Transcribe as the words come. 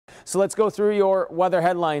So let's go through your weather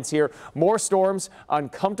headlines here. More storms,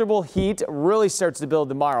 uncomfortable heat really starts to build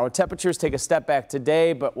tomorrow. Temperatures take a step back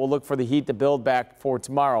today, but we'll look for the heat to build back for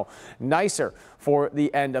tomorrow. Nicer for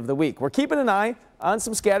the end of the week. We're keeping an eye on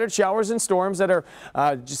some scattered showers and storms that are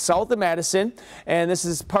just south of Madison, and this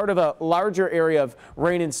is part of a larger area of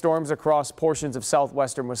rain and storms across portions of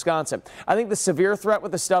southwestern Wisconsin. I think the severe threat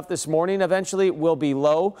with the stuff this morning eventually will be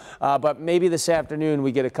low, but maybe this afternoon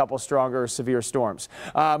we get a couple stronger severe storms.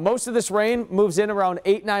 Most of this rain moves in around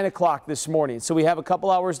 8-9 o'clock this morning, so we have a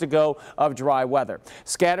couple hours to go of dry weather.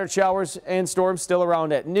 Scattered showers and storms still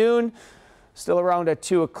around at noon. Still around at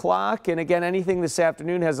 2 o'clock. And again, anything this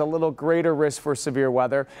afternoon has a little greater risk for severe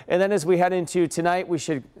weather. And then as we head into tonight, we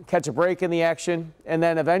should catch a break in the action. And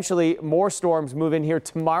then eventually more storms move in here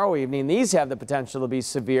tomorrow evening. These have the potential to be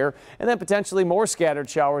severe. And then potentially more scattered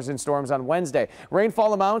showers and storms on Wednesday.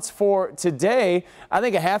 Rainfall amounts for today, I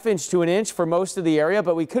think a ½ inch to an inch for most of the area.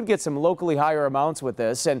 But we could get some locally higher amounts with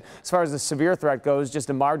this. And as far as the severe threat goes, just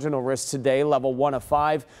a marginal risk today, level 1 of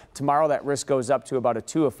 5. Tomorrow that risk goes up to about a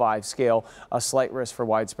 2 of 5 scale. A slight risk for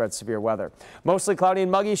widespread severe weather. Mostly cloudy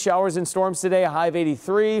and muggy, showers and storms today, a high of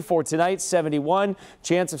 83. For tonight, 71.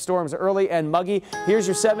 Chance of storms early and muggy. Here's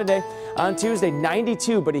your 7-day. On Tuesday,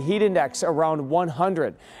 92, but a heat index around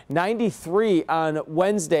 100. 93 on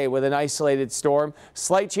Wednesday with an isolated storm.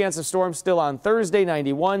 Slight chance of storms still on Thursday,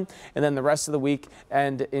 91. And then the rest of the week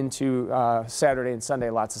and into Saturday and Sunday,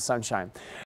 lots of sunshine.